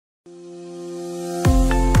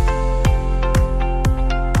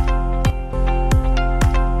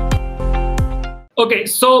Okay,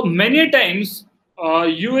 so many times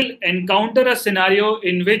you will encounter a scenario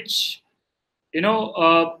in which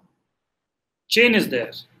chain is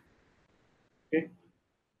there. Okay,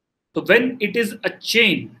 so when it is a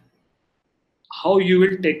chain, how you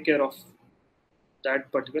will take care of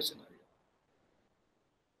that particular scenario?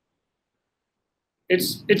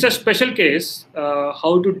 It's a special case.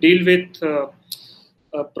 How to deal with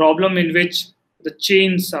a problem in which the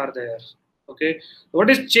chains are there. Okay, what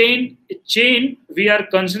is chain? A chain, we are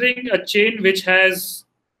considering a chain which has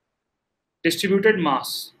distributed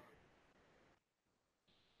mass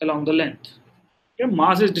along the length. Okay,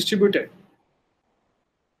 mass is distributed.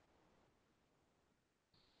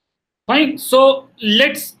 Fine. So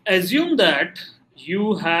let's assume that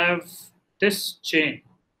you have this chain.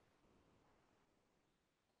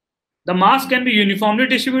 The mass can be uniformly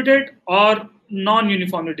distributed or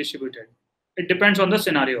non-uniformly distributed. It depends on the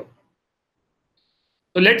scenario.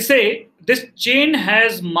 So let's say this chain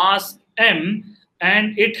has mass m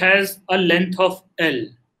and it has a length of L.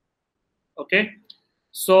 Okay.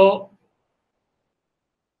 So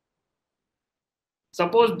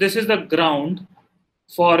suppose this is the ground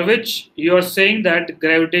for which you are saying that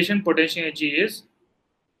gravitation potential energy is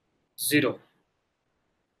 0.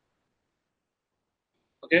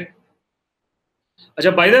 Okay.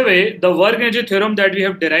 Achha, by the way, the work energy theorem that we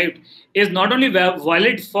have derived is not only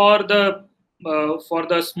valid for the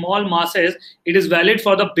small masses, it is valid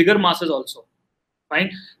for the bigger masses also.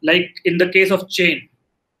 Fine, like in the case of chain,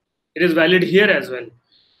 it is valid here as well.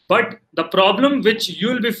 But the problem which you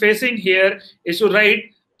will be facing here is to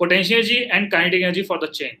write potential energy and kinetic energy for the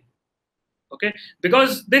chain. Okay,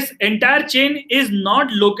 because this entire chain is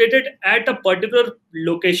not located at a particular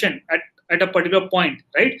location at a particular point,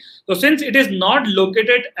 right? So since it is not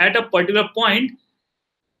located at a particular point,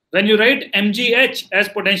 when you write mgh as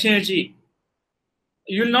potential energy,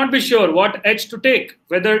 you will not be sure what h to take,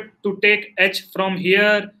 whether to take h from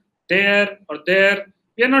here, there, or there.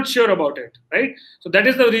 We are not sure about it, right? So that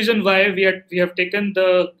is the reason why we have taken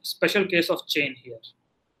the special case of chain here.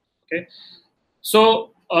 Okay,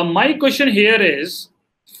 so my question here is,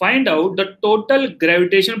 find out the total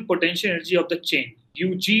gravitational potential energy of the chain.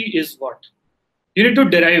 Ug is what? You need to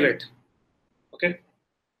derive it. Okay.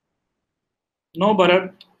 No,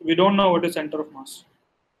 Bharat, we don't know what is center of mass.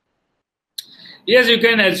 Yes, you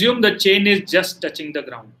can assume the chain is just touching the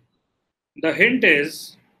ground. The hint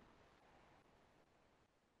is,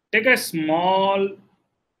 take a small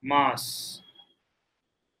mass.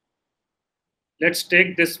 Let's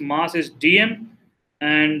take this mass is dm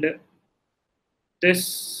and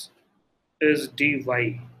this is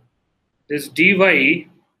dy. This dy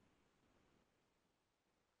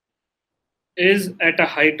is at a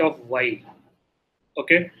height of y.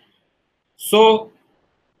 Okay, so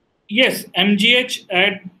yes, mgh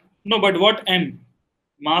at no, but what m?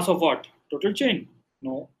 Mass of what? Total chain?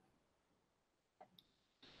 No.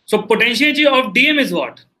 So potential energy of dm is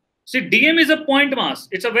what? See, dm is a point mass.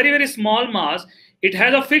 It's a very small mass. It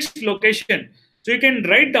has a fixed location. So you can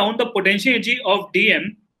write down the potential energy of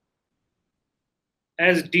dm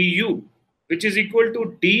as du, which is equal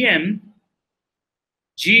to dm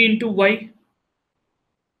g into y.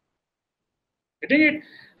 Getting it?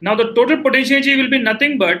 Now the total potential energy will be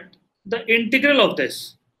nothing but the integral of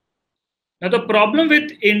this. Now the problem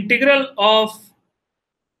with integral of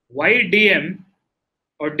y dm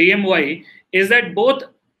or dmy is that both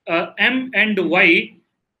m and y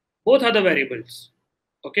both are the variables.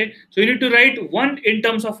 Okay, so you need to write one in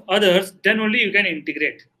terms of others, then only you can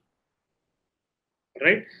integrate,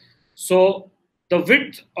 right? So the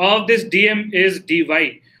width of this dm is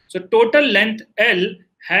dy. So total length L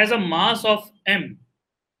has a mass of m.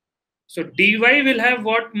 So dy will have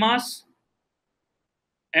what mass?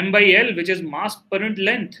 M by L, which is mass per unit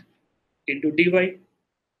length into dy.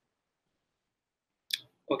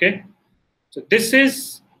 Okay, so this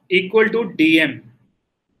is equal to dm.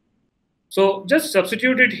 So just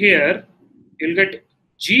substitute it here, you'll get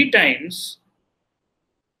g times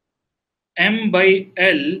m by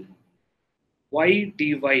L y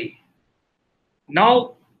dy.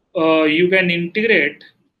 Now you can integrate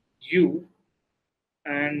u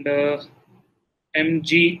and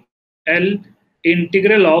mgl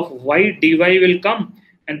integral of y dy will come,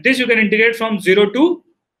 and this you can integrate from 0 to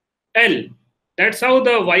L. That's how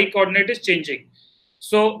the y coordinate is changing.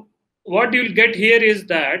 So what you'll get here is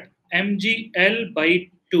that mgl by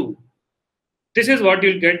 2. This is what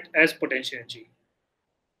you'll get as potential energy.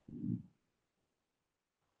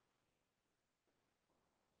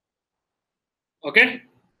 Okay.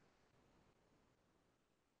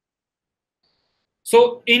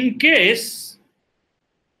 So in case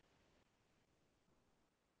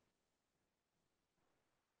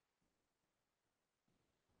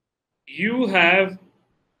you have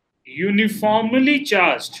uniformly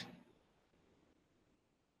charged,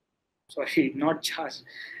 sorry, not charged,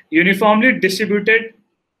 uniformly distributed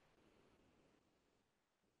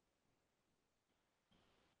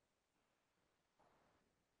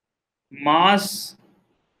mass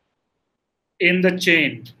in the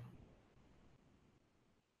chain.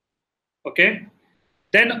 Okay,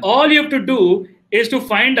 then all you have to do is to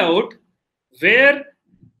find out where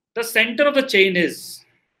the center of the chain is.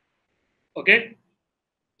 Okay,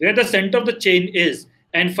 where the center of the chain is,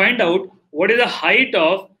 and find out what is the height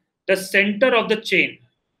of the center of the chain.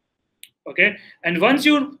 Okay, and once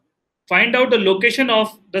you find out the location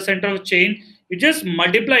of the center of the chain, you just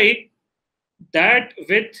multiply that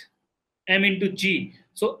with m into g.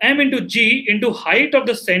 So m into g into height of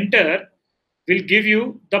the center will give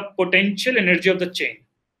you the potential energy of the chain.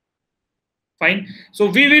 Fine. So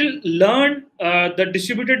we will learn the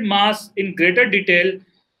distributed mass in greater detail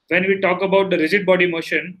when we talk about the rigid body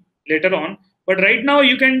motion later on. But right now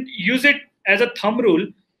you can use it as a thumb rule.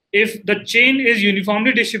 If the chain is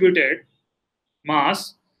uniformly distributed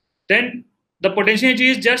mass, then the potential energy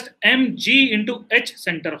is just mg into h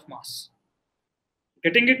center of mass.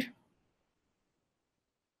 Getting it?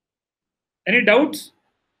 Any doubts?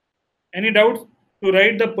 Any doubts to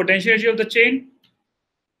write the potential energy of the chain?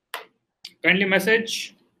 Kindly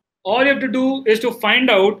message. All you have to do is to find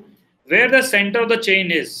out where the center of the chain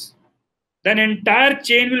is. Then entire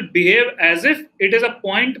chain will behave as if it is a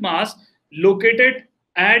point mass located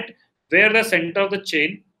at where the center of the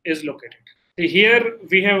chain is located. Here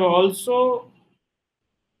we have also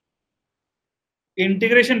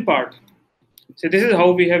integration part. So this is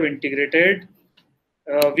how we have integrated.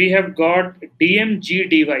 We have got dmg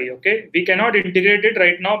dy. Okay, we cannot integrate it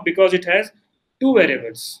right now because it has two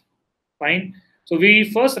variables. Fine. So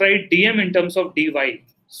we first write dm in terms of dy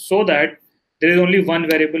so that there is only one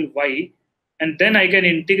variable y, and then I can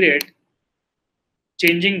integrate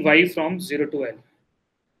changing y from 0 to l.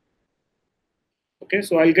 Okay,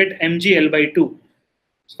 so I'll get mg l by 2.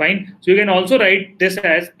 Fine. So you can also write this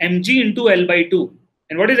as mg into l by 2.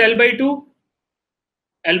 And what is l by 2?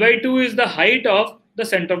 L by 2 is the height of the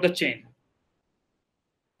center of the chain.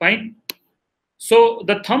 Fine. So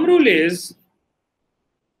the thumb rule is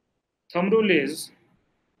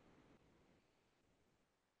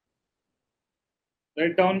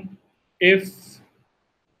write down if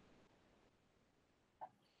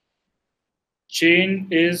chain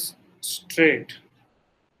is straight,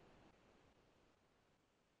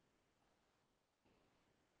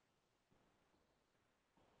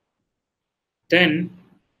 then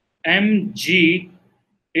mg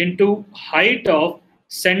into height of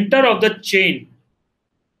center of the chain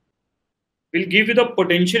will give you the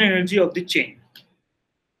potential energy of the chain.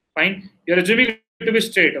 Fine. You're assuming it to be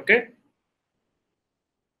straight. Okay.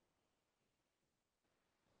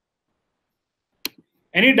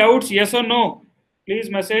 Any doubts? Yes or no? Please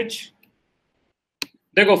message.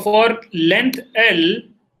 देखो, for length L,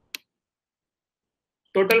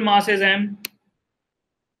 total mass is m.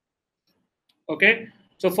 Okay.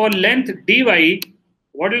 So for length dy,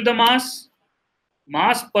 what is the mass?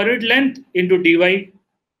 Mass per unit length into dy.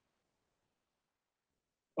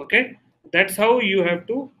 Okay. That's how you have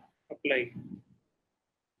to apply.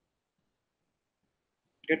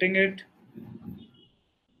 Getting it?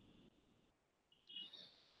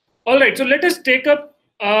 All right. So let us take up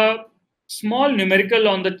a small numerical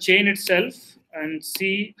on the chain itself and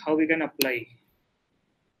see how we can apply.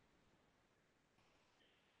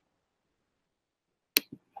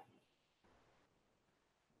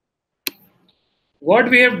 What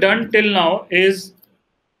we have done till now is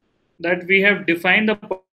that we have defined the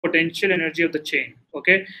potential energy of the chain.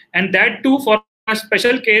 Okay. And that too for a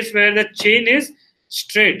special case where the chain is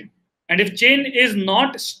straight. And if chain is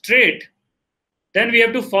not straight, then we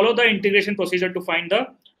have to follow the integration procedure to find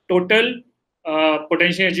the total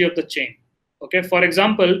potential energy of the chain. Okay. For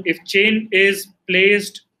example, if chain is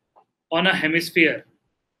placed on a hemisphere,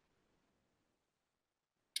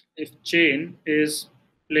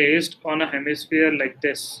 like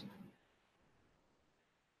this,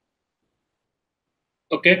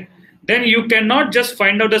 okay, then you cannot just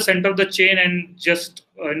find out the center of the chain and just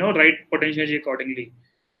write potential energy accordingly.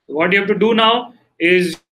 What you have to do now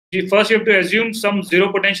is first you have to assume some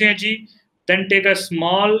zero potential energy, then take a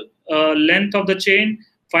small length of the chain,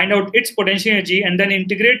 find out its potential energy, and then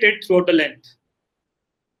integrate it throughout the length.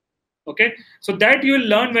 Okay, so that you will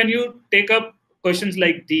learn when you take up questions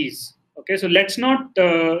like these. Okay, so let's not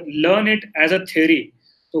learn it as a theory.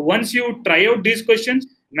 So once you try out these questions,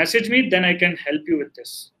 message me, then I can help you with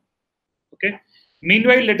this. Okay,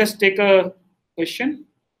 meanwhile, let us take a question.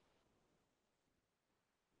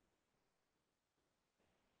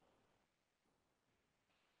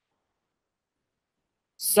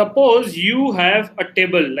 Suppose you have a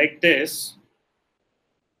table like this.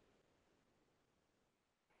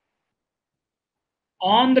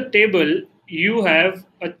 On the table, you have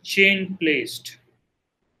a chain placed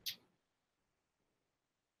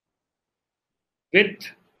with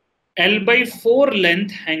L by 4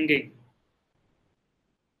 length hanging.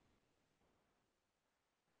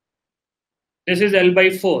 This is L by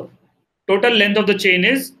 4. Total length of the chain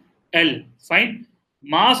is L. Fine.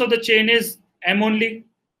 Mass of the chain is M only.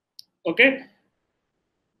 Okay.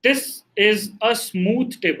 This is a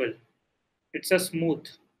smooth table. It's a smooth.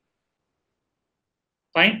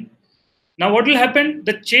 Fine. Now what will happen?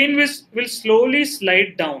 The chain will slowly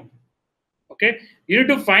slide down. Okay. You need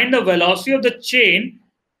to find the velocity of the chain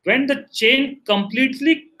when the chain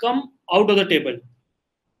completely come out of the table.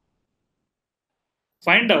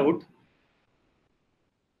 Find out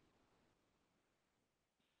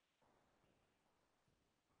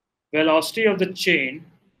velocity of the chain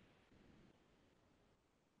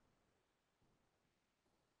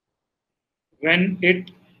when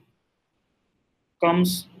it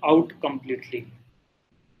comes out completely.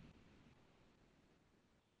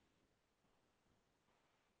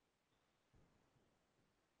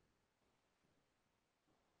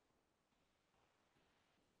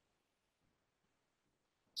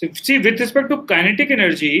 So see, with respect to kinetic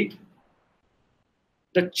energy,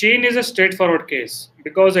 the chain is a straightforward case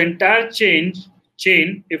because entire chain,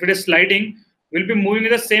 if it is sliding, will be moving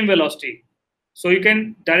at the same velocity. So you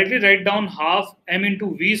can directly write down half m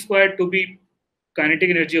into v squared to be kinetic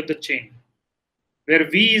energy of the chain, where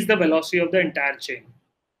v is the velocity of the entire chain.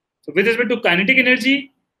 So with respect to kinetic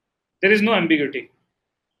energy, there is no ambiguity.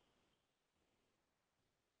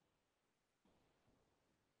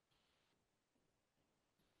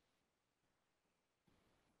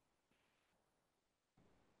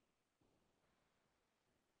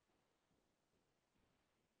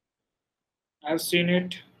 I've seen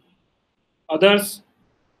it. Others?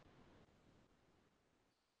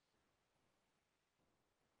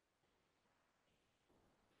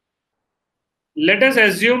 Let us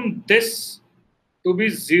assume this to be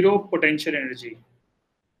zero potential energy.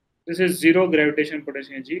 This is zero gravitational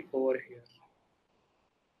potential energy over here.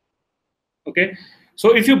 Okay.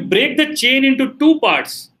 So if you break the chain into two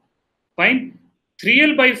parts, fine,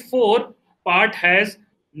 3L by 4 part has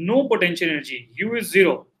no potential energy. U is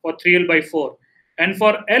 0 for 3L by 4. And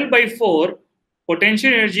for L by 4,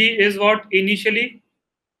 potential energy is what initially?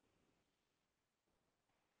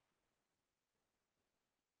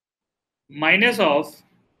 Minus of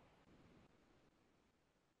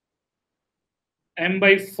M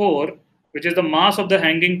by 4, which is the mass of the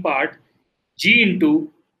hanging part, G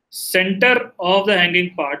into center of the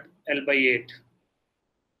hanging part, L by 8.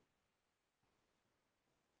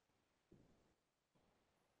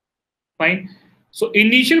 Fine. So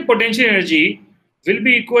initial potential energy will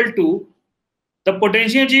be equal to the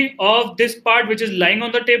potential energy of this part which is lying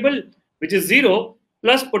on the table, which is 0,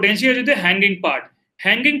 plus potential energy of the hanging part.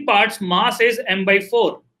 Hanging part's mass is m by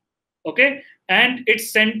 4. Okay. And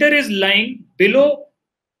its center is lying below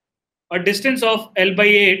a distance of L by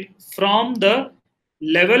 8 from the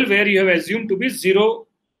level where you have assumed to be 0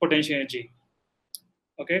 potential energy.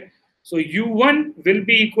 Okay. So U1 will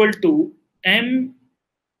be equal to mgl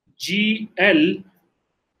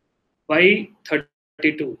by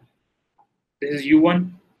 32. This is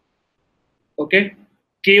U1. Okay.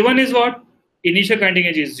 K1 is what? Initial kinetic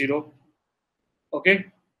energy is 0. Okay.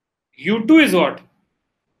 U2 is what?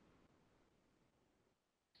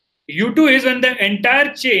 U2 is when the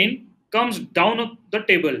entire chain comes down the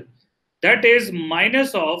table. That is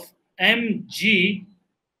minus of mg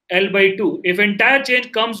L by 2. If entire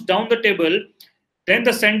chain comes down the table, then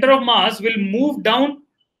the center of mass will move down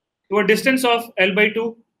to a distance of L by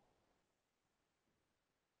 2.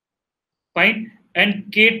 Fine. And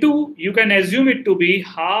K2, you can assume it to be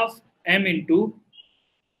half m into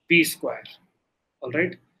v square. All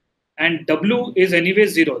right. And W is anyway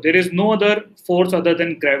 0. There is no other force other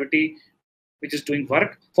than gravity which is doing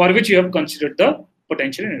work for which you have considered the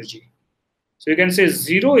potential energy. So you can say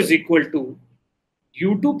 0 is equal to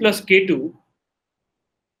U2 plus K2,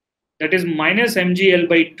 that is minus mgl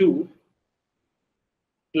by 2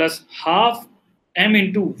 plus half m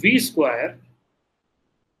into v square,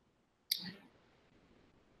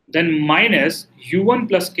 then minus U1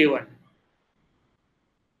 plus K1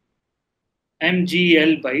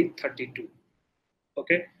 mgl by 32.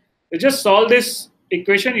 Okay. You just solve this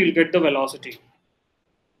equation, you'll get the velocity.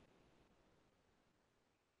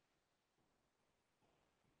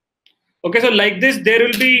 Okay, so like this, there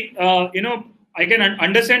will be, I can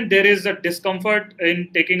understand there is a discomfort in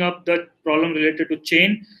taking up the problem related to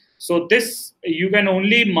chain. So this you can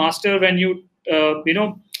only master when you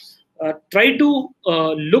try to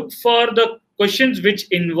look for the questions which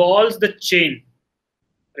involves the chain.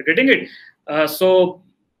 You're getting it? So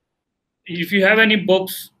if you have any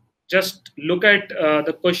books, just look at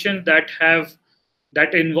the questions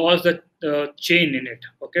that involves the chain in it.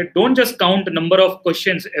 Okay, don't just count the number of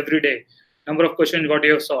questions every day, number of questions what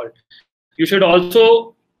you have solved. You should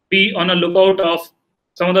also be on a lookout of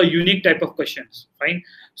some of the unique type of questions. Fine.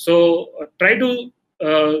 So try to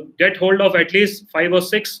get hold of at least 5 or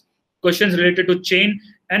 6 questions related to chain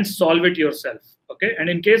and solve it yourself. Okay, and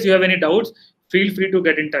in case you have any doubts, feel free to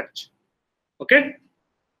get in touch. Okay.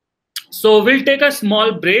 So we'll take a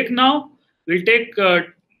small break now. We'll take a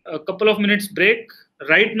couple of minutes break.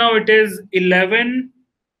 Right now it is 11.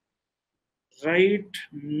 Right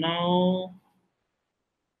now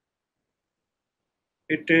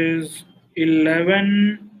it is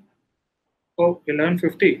 11. Oh,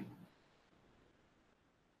 11:50.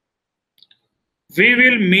 We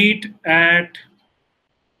will meet at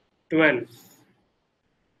 12.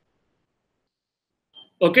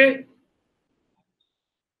 Okay.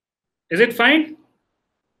 Is it fine?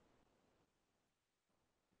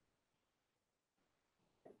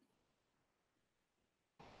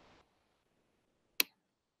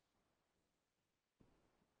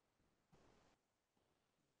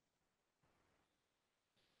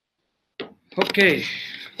 Okay.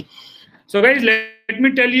 So guys, let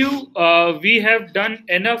me tell you, we have done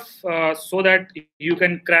enough so that you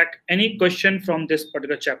can crack any question from this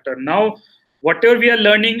particular chapter. Now, whatever we are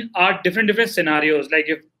learning are different scenarios. Like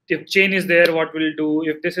if chain is there, what we'll do.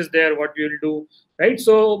 If this is there, what we'll do. Right.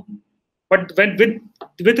 So, but when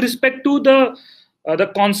with respect to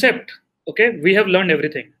the concept, okay, we have learned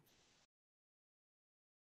everything.